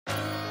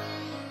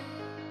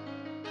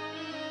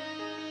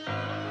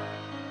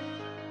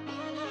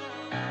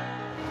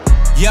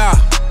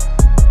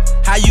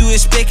How you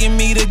expecting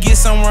me to get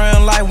somewhere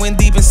in life when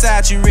deep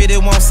inside you really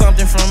want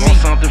something from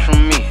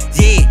me?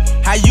 Yeah,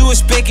 how you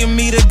expecting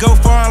me to go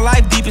far in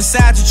life? Deep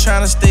inside you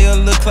trying to stay a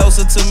little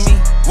closer to me.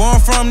 Where I'm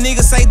from,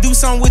 niggas say do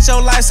something with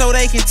your life so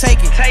they can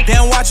take it. They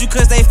don't watch you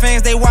cause they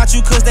fans, they watch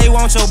you cause they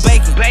want your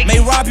bacon. May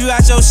rob you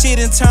out your shit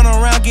and turn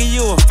around, give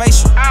you a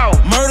facial.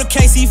 Murder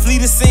case, he flee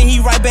the scene, he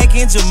right back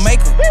in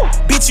Jamaica.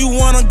 Bitch, you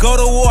wanna go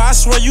to war, I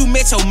swear you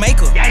met your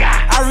maker.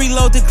 I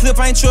reload the clip,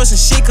 I ain't trusting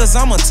shit cause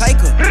I'm a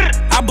taker.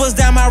 I bust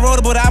down my road,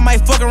 but I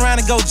might fuck around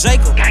and go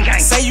Jacob.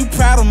 Say you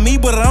proud of me,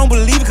 but I don't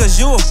believe it cause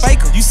you a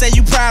faker. You say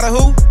you proud of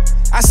who?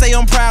 I say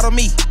I'm proud of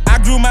me. I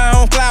grew my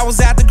own flowers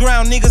out the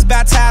ground, niggas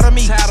bout tired of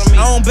me.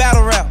 I don't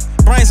battle rap,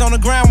 brains on the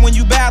ground when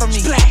you battle me.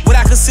 What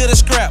I consider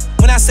scrap,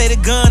 when I say the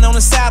gun on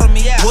the side of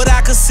me. What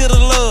I consider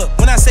love,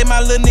 when I say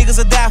my little niggas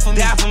will die for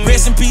me.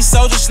 Rest in peace,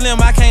 Soldier Slim,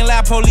 I can't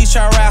lie, police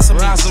try to wrestle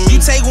me. You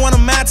take one of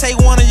mine, take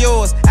one of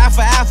yours, eye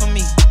for eye for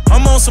me.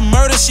 I'm on some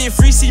murder shit,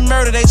 free C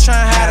murder, they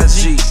tryna hide a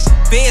G.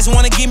 Feds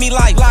wanna give me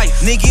life.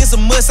 Nigga, it's a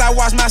must, I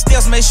watch my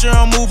steps, make sure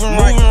I'm moving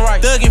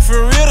right. Thuggin' for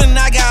real, then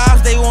I got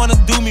off, they wanna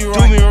do me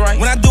right.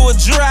 When I do a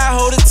drill, I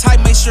hold it tight,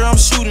 make sure I'm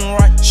shooting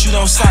right. Shoot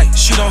on sight,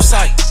 shoot on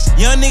sight.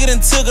 Young nigga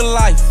done took a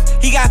life.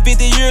 He got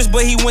 50 years,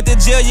 but he went to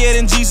jail yet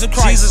in Jesus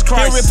Christ.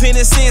 He repent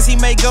his sins, he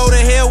may go to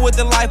hell with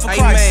the life of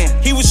Christ.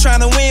 He was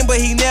tryna win,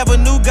 but he never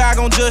knew God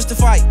gon' judge the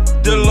fight.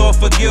 The Lord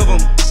forgive him.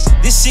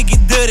 This shit get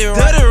dirty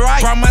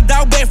right. Brought my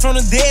dog back from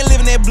the dead,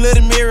 living that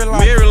bloody mirror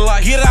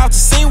life. Get out the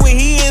scene when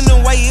he in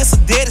the way, it's a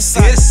dead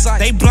sight.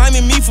 They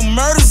blaming me for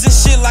murders and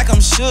shit like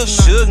I'm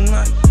Suge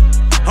Knight.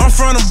 I'm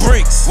from the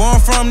bricks. Where I'm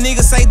from,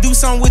 niggas say do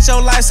something with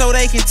your life so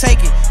they can take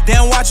it. They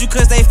don't watch you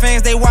cause they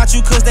fans, they watch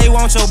you cause they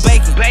want your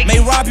bacon. May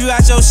rob you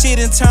out your shit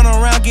and turn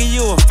around, give you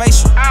a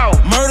facial.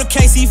 Murder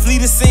case, he flee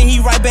the scene, he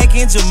right back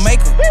in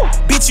Jamaica.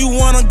 Bitch, you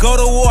wanna go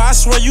to war, I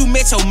swear you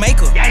met your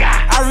maker.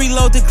 I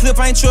reload the clip,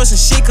 I ain't trusting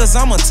shit cause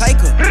I'm a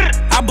taker.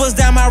 I bust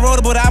down my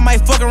road, but I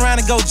might fuck around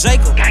and go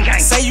Jacob.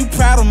 Say you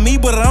proud of me,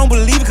 but I don't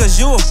believe it cause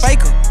you a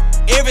faker.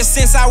 Ever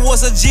since I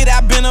was a jit,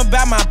 I been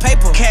about my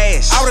paper.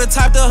 Cash. I would've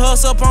typed the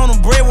hustle up on the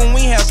bread when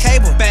we have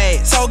cable.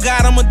 Bad. Told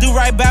God I'ma do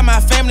right by my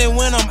family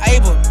when I'm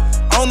able.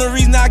 Only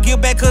reason I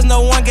give back cause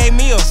no one gave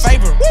me a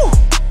favor.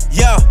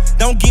 Yeah,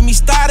 don't get me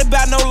started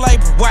about no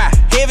labor. Why?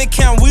 Heavy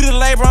count, we the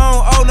labor, I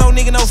don't owe no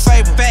nigga no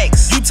favor.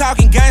 Facts. You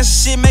talking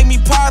gangsta shit, make me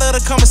part of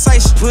the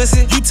conversation.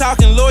 Pussy. You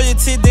talking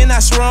loyalty, then I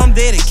swear I'm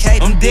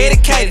dedicated. I'm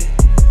dedicated.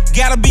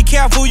 Gotta be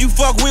careful you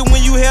fuck with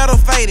when you hella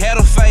faded.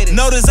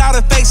 Notice all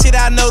the fake shit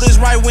I noticed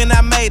right when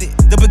I made it.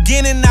 The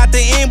beginning, not the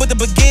end, but the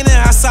beginning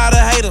I saw the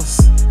haters.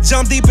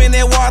 Jump deep in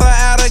that water,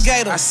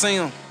 alligator. I see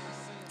them.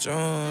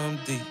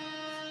 Jump deep,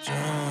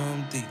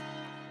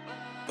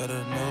 but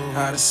I know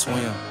how to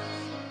swim.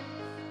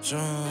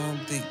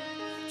 Jump deep,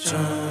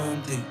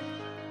 jump deep.